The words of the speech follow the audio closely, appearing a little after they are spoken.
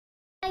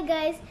Hi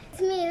guys,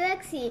 it's me,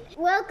 Lexi.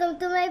 Welcome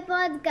to my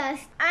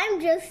podcast. I'm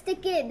just a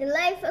kid,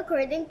 life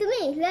according to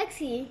me,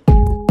 Lexi.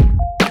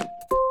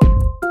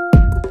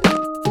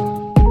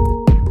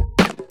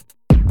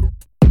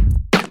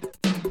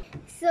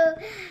 So,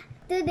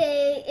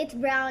 today it's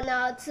brown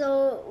out,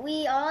 so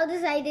we all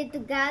decided to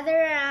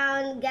gather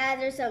around,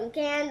 gather some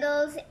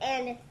candles,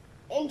 and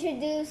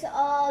introduce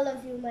all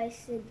of you, my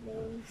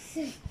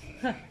siblings.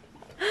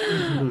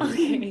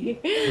 Okay.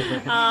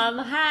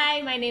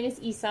 Hi, my name is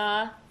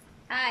Isa.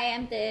 Hi,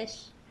 I'm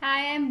Tish.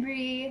 Hi, I'm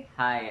Bree.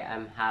 Hi,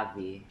 I'm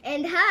Javi.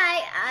 And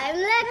hi, I'm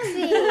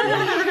Lexi.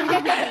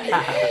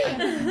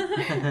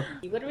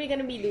 What are we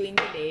gonna be doing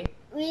today?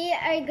 We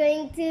are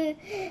going to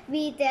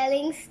be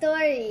telling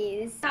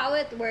stories. How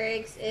it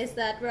works is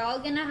that we're all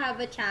gonna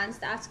have a chance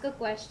to ask a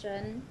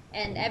question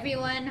and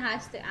everyone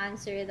has to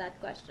answer that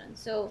question.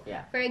 So,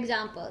 for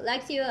example,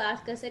 Lexi will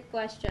ask us a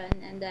question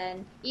and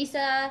then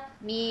Isa,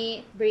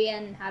 me, Bree,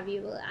 and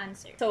Javi will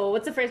answer. So,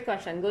 what's the first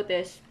question? Go,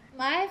 Tish.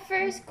 My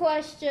first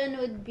question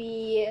would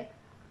be,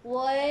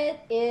 what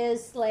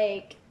is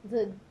like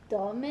the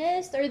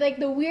dumbest or like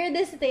the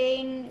weirdest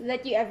thing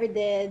that you ever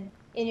did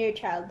in your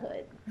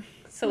childhood?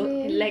 So,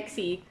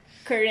 Lexi,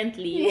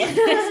 currently,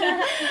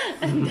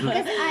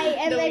 Because I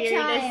am the a weirdest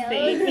child.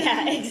 thing.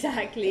 Yeah,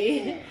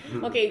 exactly.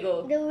 Okay,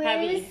 go. The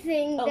weirdest Javi.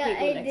 thing Okay, that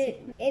go, I Lexi. did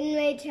in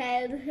my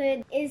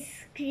childhood is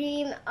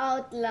scream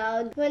out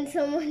loud when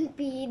someone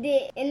peed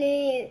in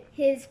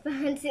his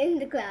pants in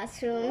the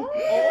classroom.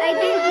 I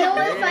didn't know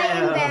if I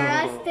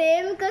embarrassed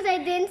him because I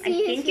didn't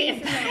see his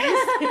face.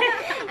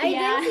 I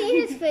didn't see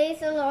his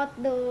face a lot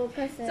though.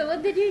 So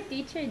what did your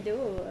teacher do?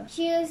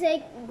 She was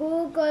like,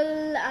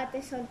 Google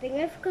ate something.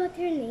 I forgot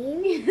her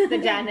name. The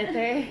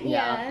janitor.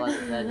 Yeah. Ako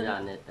the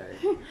janitor.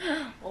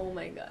 Oh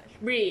my gosh.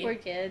 Bree. Poor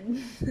kid.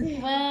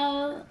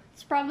 Well,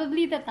 it's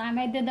probably the time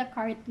I did a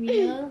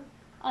cartwheel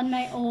on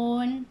my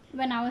own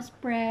when I was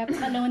prep,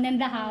 alone in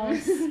the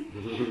house.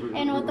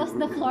 And what was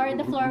the floor?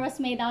 The floor was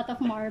made out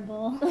of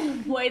marble.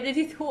 Why did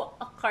you do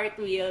a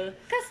cartwheel?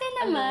 Kasi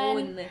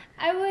naman,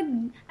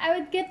 Alone. I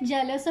would get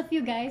jealous of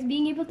you guys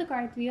being able to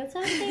cartwheel. So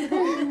I was like,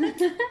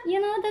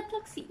 that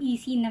looks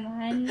easy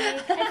naman.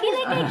 Like, I feel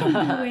like I can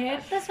do it.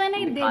 That's when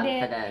I did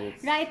it.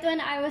 Confidence. Right when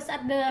I was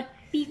at the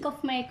peak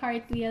of my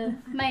cartwheel,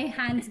 my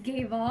hands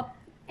gave up.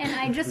 And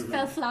I just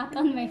fell flat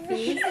on my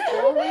face.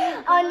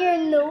 On your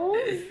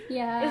nose?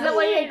 Yeah. Is that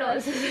why your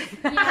nose?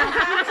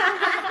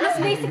 That's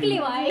basically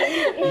why.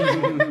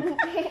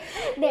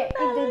 There,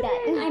 I do that.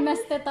 I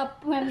messed it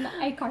up when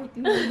I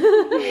cartwheeled.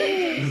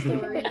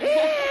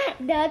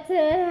 That's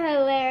a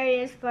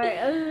hilarious part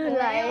of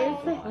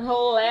life.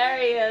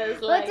 Hilarious.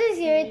 What was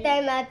your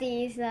time,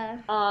 Ate Isa?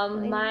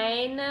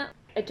 Mine,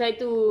 I tried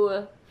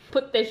to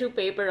put tissue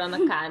paper on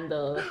a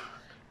candle.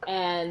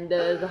 And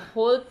the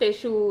whole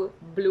tissue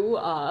blew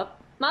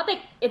up. Not like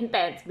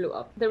intense blew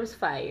up. There was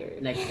fire.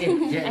 Like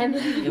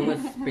it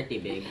was pretty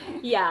big.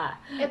 Yeah.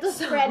 It was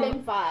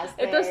spreading fast.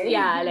 It was,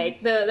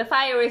 like the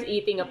fire was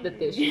eating up the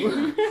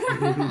tissue.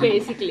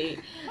 Basically.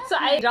 So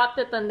I dropped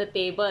it on the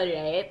table,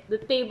 right? The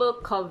table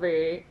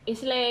cover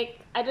is like,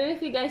 I don't know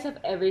if you guys have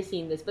ever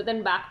seen this, but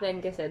then back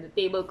then, kasi the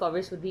table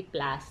covers would be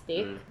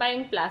plastic.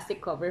 Parang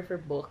plastic cover for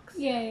books.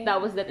 Yeah. That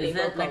was the Is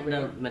table that like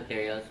cover. the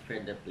materials for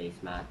the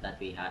placemat that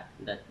we had,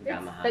 that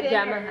Grandma The had?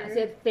 drama has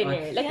it thinner.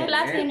 Oh, Like thinner?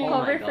 plastic Oh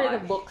cover my for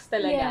the gosh. books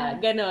talaga. Yeah.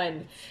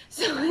 Ganon.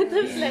 So it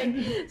was like,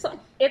 so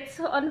it's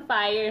on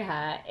fire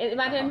ha.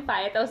 Imagine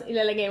fire, tapos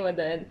ilalagay mo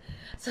dun.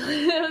 So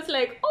it was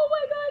like, oh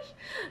my gosh.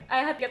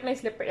 I had to get my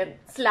slipper and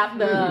slap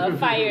the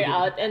fire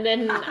out. And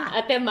then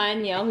Ate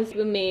Manya,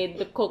 who made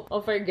the cook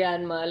of her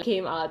grandma,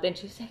 came out and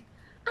she was like,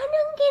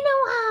 anong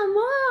ginawa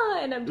mo?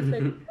 And I'm just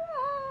like,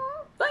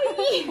 bye!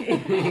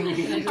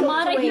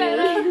 Run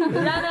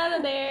out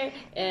of there.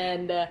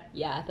 And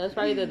that was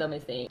probably the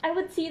dumbest thing. I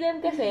would see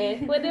them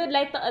kasi when they would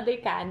light the other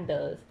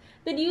candles.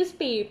 They'd use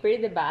paper,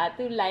 diba,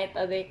 to light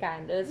other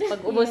candles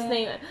pag ubos na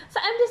yun.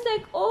 So I'm just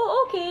like,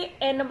 oh, okay.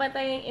 And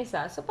namatay yung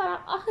isa. So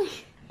parang, okay.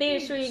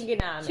 Tissue yung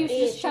ginamit. She was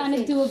just trying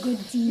to do a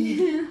good deed.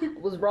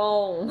 It was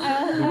wrong.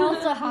 I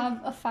also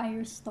have a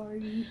fire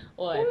story.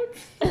 What?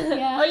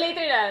 Yeah. Or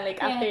later lang, like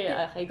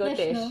after, okay, go Tish,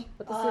 Tish. no?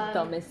 What is the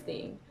dumbest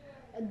thing?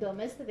 The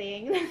dumbest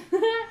thing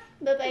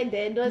that I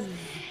did was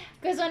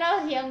because when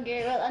I was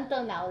younger, well,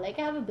 until now, like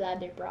I have a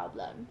bladder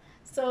problem.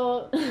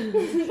 So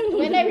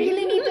when I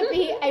really need to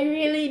pee, I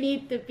really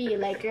need to pee,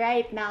 like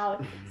right now.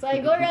 So I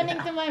go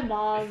running to my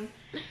mom,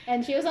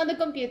 and she was on the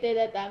computer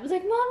that time. I was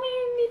like, "Mommy,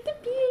 I need to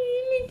pee.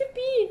 I need to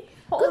pee."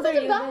 How old Go to are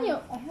the you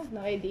banyo. I have no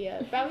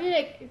idea. Probably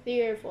like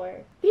 3 or 4.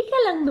 Di ka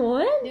lang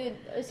nun? Dude,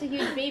 it's a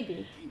huge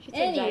baby. She's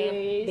a giant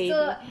Anyway, baby.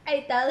 so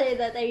I tell her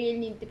that I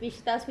really need to pee. She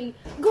tells me,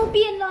 go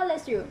pee in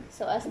Lola's room.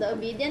 So as the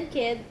obedient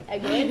kid, I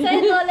go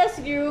inside Lola's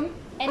room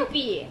and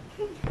pee.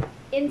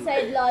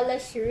 Inside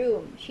Lola's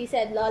room. She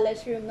said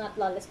Lola's room, not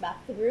Lola's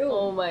bathroom.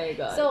 Oh my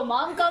god. So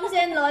mom comes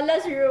in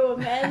Lola's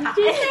room and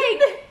she's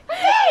like,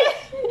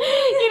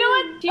 you know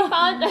what? She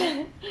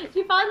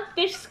found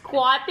Tish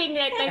squatting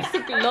right next to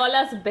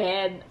Lola's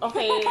bed.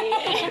 Okay.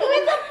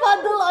 with a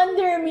puddle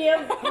under me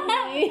of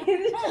pee.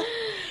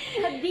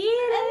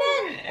 Hadil. And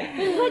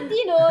But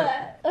you know,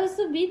 I was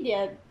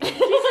obedient. She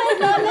said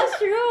Lola's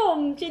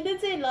room. She did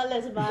say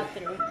Lola's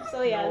bathroom.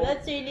 So yeah,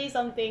 that's really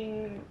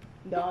something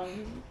dumb.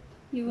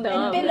 You will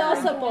Dumb. And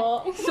piloso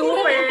po.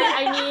 Super.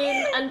 I mean,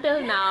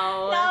 until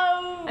now,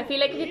 No. I feel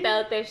like if you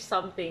tell Tish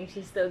something,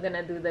 she's still gonna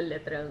do the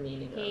literal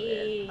meaning of it.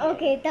 Hey.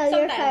 Okay, tell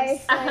your fire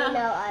Sometimes. story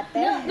now,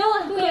 ate. No,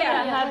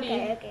 Kuya,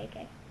 Habi.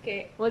 Okay.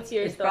 Okay. What's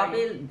your It's story?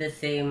 probably the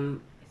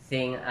same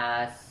thing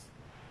as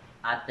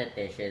at the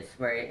dishes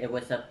where it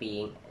was a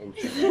peeing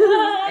incident.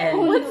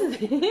 And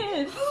What's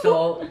this?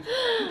 so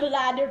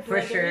Bladder for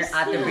sure brothers.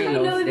 Ate Brie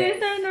knows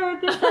this. I know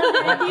this.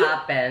 What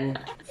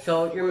happened?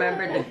 So you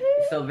remember the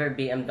silver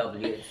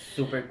BMW? It's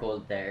super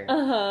cold there.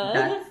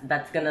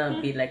 That's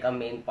gonna be like a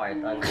main part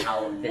on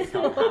how this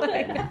all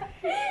happened.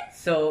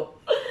 So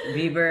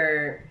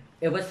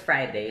it was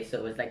Friday, so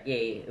it was like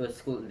yay, it was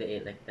school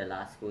day, like the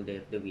last school day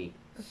of the week.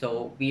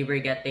 So we were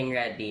getting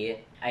ready.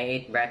 I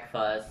ate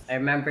breakfast. I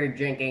remember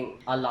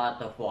drinking a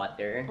lot of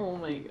water. Oh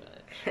my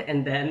god.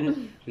 And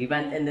then we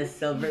went in the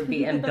silver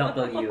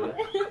BMW.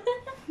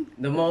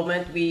 The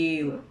moment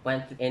we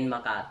went in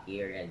Makati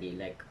already,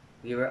 like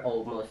we were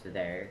almost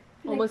there.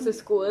 Almost to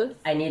school.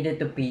 I needed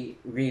to pee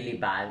really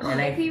bad,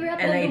 and I We were at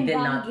and the I did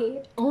Lumbang not.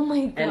 gate. Oh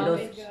my And god.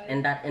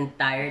 and that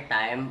entire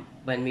time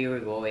when we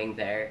were going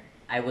there,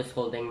 I was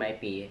holding my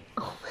pee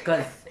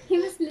because He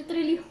was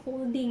literally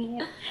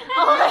holding it.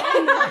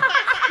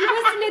 He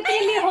was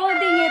literally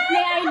holding it.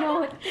 May I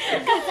note?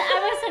 Because I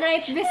was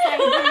right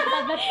beside him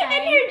at the time.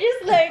 And you're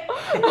just like,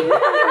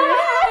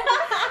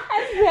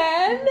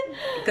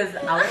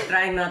 I was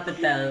trying not to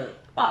tell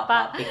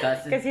Papa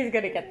because he's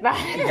gonna get back.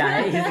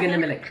 yeah, he's gonna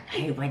be like,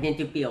 hey, why didn't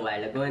you pee a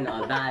while ago and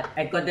all that.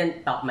 I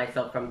couldn't stop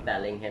myself from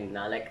telling him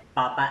now, like,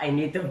 Papa, I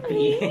need to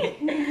pee.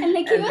 And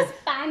like he was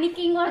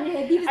panicking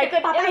already. He was I like,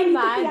 could Papa,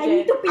 I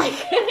need to pee.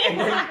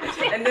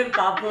 and then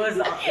Papa was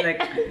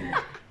like,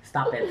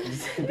 stop it.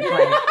 Just be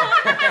quiet.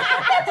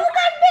 that's what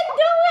I've been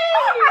doing!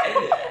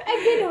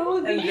 I've been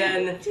holding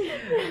And then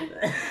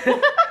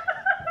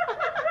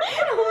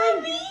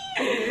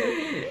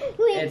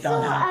Wait, It so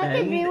all happened.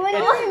 Ate Brie, when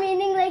you were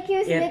meaning like he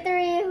was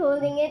literally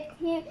holding it,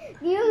 do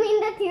you mean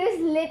that he was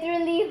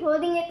literally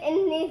holding it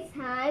in his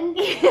hand?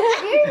 Do you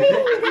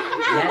mean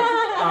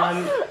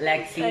that? yes,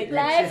 Lexi, let's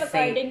life just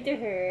say, according to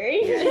her.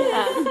 Yes,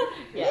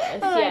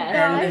 Oh my yes.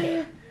 God.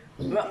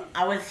 and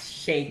I was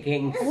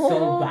shaking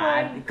so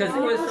bad because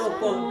it was so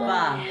cold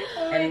pa.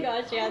 Oh my And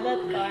gosh, yeah,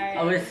 that part.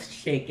 I was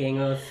shaking,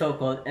 it was so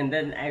cold, and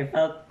then I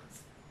felt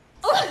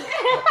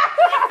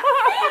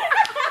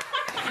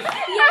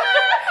Yeah.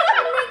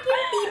 And like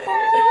yung tipo,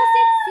 he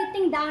wasn't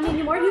sitting down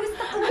anymore. He was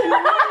talking.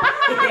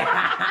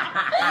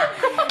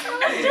 I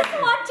was just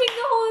watching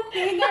the whole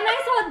thing and I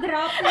saw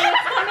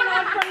droplets coming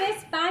out from his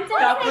pants. And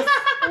I was tapos,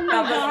 like, oh my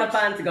tapos the gosh.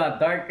 pants got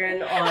darker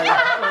and all. I was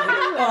like,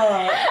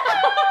 oh.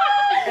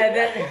 And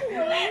then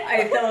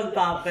I told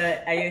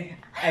Papa, I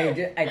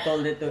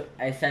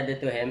said it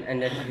to him,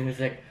 and then he was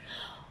like,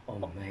 oh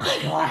my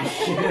gosh.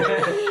 He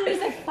was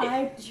like,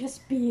 "Five,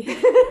 just be."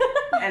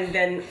 And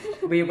then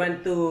we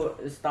went to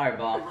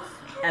Starbucks,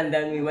 and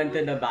then we went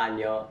to the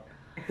banyo.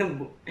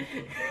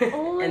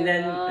 And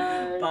then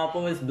Papa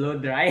was blow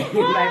drying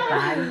my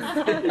pants.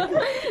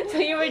 So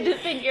you were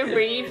just in your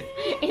brief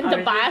in I the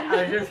was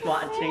bath. just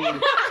watching.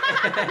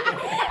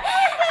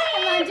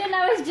 Imagine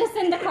I was just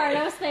in the car.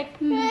 I was like,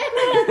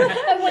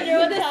 I wonder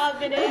what's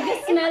happening.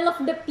 the smell of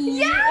the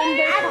pee in the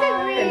Ate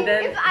car. Brie, And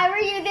then- if I were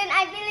you, then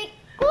I'd be like,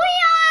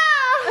 Kuya!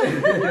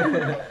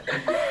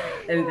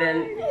 And then,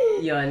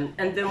 yun.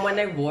 And then when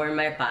I wore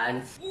my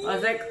pants, I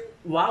was like,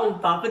 wow,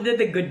 Papa did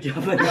a good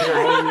job on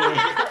drying it.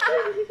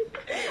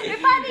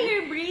 Paano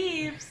your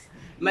briefs?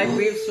 My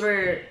briefs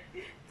were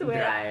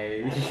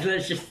dry.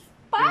 Let's just...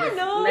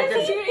 Paano? Let's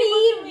just...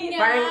 Pee.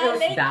 Parang it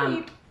was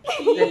damp.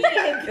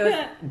 It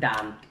was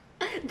damp.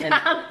 And,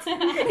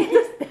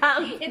 It's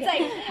damp. It's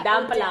like,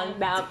 Damp lang,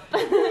 damp.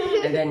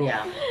 and then,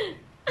 yeah.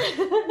 I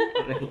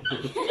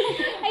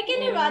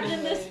can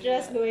imagine the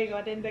stress going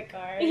on in the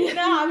car. You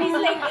know how he's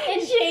like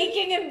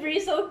shaking and Bree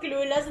so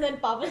clueless, and then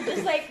Papa's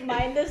just like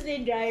mindlessly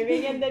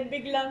driving, and then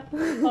biglang,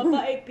 Papa,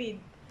 I peed.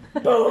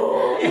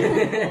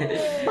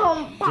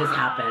 Just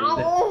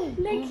happened.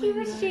 Like he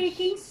was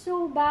shaking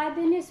so bad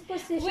in his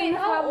position. Wait,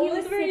 how he old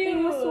was were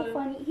sitting was so you?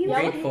 funny. He was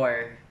Grade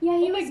 4. yeah,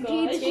 he Oh my was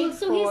grade gosh. school,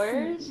 so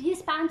Grade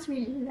his pants were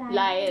light.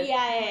 Light.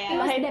 Yeah, It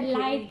was Light the gray.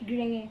 light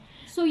gray.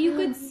 So you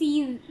could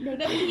see the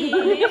The pee pee.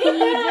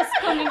 just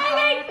coming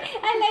out.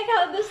 I like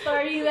how the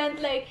story went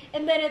like,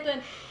 and then it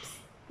went.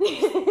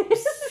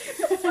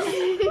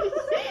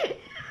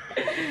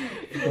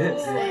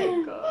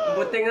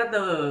 Buti nga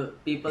the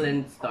people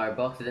in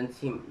Starbucks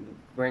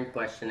weren't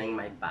questioning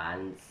my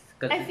pants.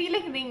 I feel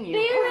like they knew.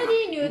 They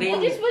already knew. They They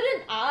knew. just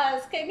wouldn't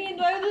ask. I mean,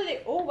 why would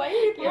they? Oh, why are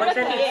you But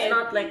then pouring it's it?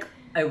 not like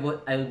I would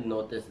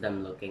notice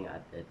them looking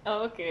at it.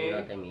 Oh, You know okay.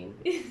 what I mean?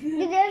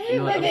 Did everybody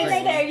No,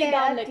 like stare you stare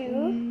down at like, you?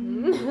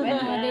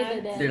 No, they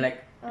didn't. They're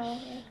like, Oh.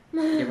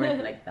 they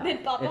weren't like that.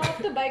 Did Papa have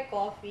to buy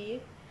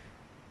coffee?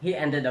 He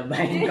ended up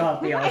buying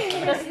coffee also.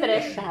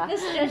 Na-stress siya.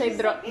 Na-stress Like,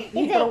 siya.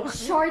 It's like,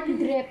 Short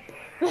drip.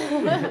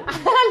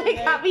 like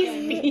Happy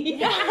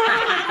Speed.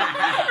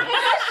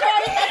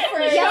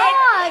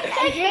 Yuck!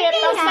 Drip,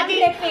 tapos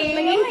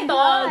naging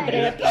tall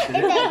drip.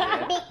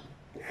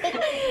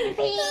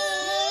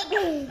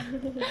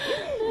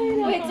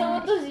 Wait, so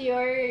what was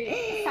your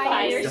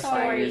Fire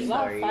story. story.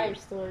 Wow, fire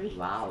story.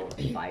 Wow,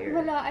 fire.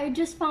 Wala, I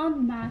just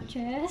found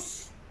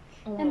matches.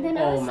 And then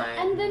Oh my.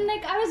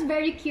 I was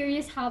very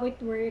curious how it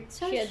worked.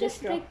 So I She was a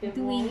just like destructive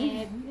doing one.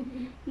 it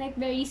like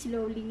very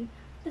slowly.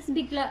 Tapos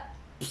bigla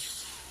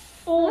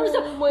Oh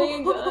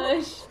my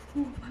gosh.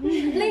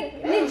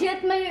 like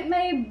legit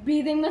my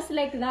breathing was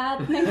like that.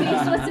 My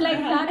face was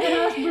like that and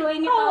I was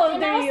blowing it How out. old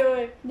And I are was-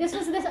 you? This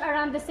was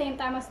around the same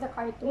time as the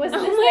cartoon. Was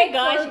Oh this my like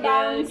gosh, full girl.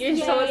 bounce? You're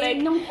so Yeah, like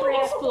nung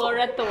prep.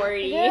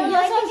 exploratory. Girl,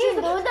 why did you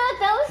do that?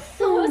 That was I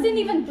so... wasn't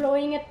even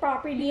blowing it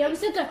properly. I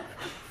was just like,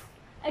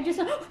 I just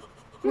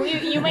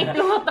You might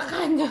blow out the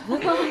candle.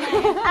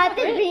 Ate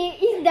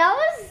Bri, that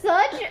was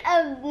such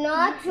a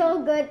not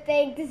so good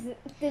thing to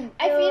do.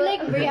 I feel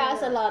like Bri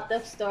has a lot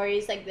of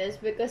stories like this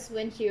because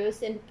when she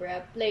was in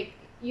prep, like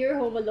you're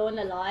home alone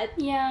a lot.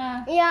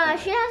 yeah. Yeah,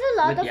 she has a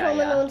lot With of Home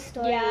Yaya. Alone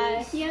stories.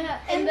 Yeah. Yeah,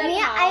 In and that Me,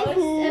 house. I've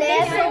And then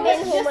never I been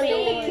was home just in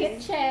the alone.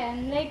 kitchen.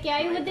 Like, yeah,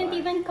 I my wouldn't God.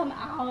 even come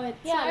out.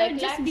 Yeah, so I like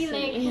would just be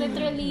like relaxing.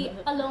 literally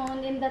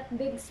alone in that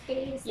big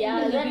space. in Yeah,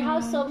 the that living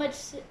house room. so much.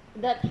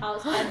 That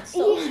house had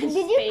so much Did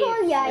you space.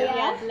 call Yaya?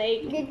 Yeah,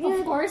 like Did Of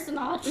you? course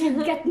not.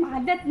 She'd get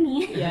mad at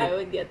me. Yeah, I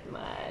would get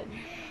mad.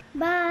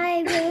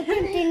 Bye. We'll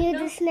continue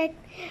this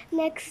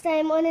next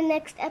time on the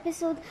next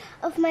episode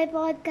of my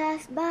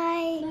podcast.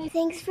 Bye.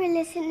 Thanks for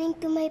listening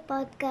to my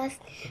podcast.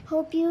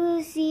 Hope you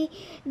will see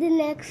the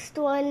next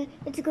one.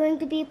 It's going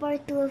to be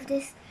part 2 of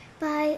this. Bye.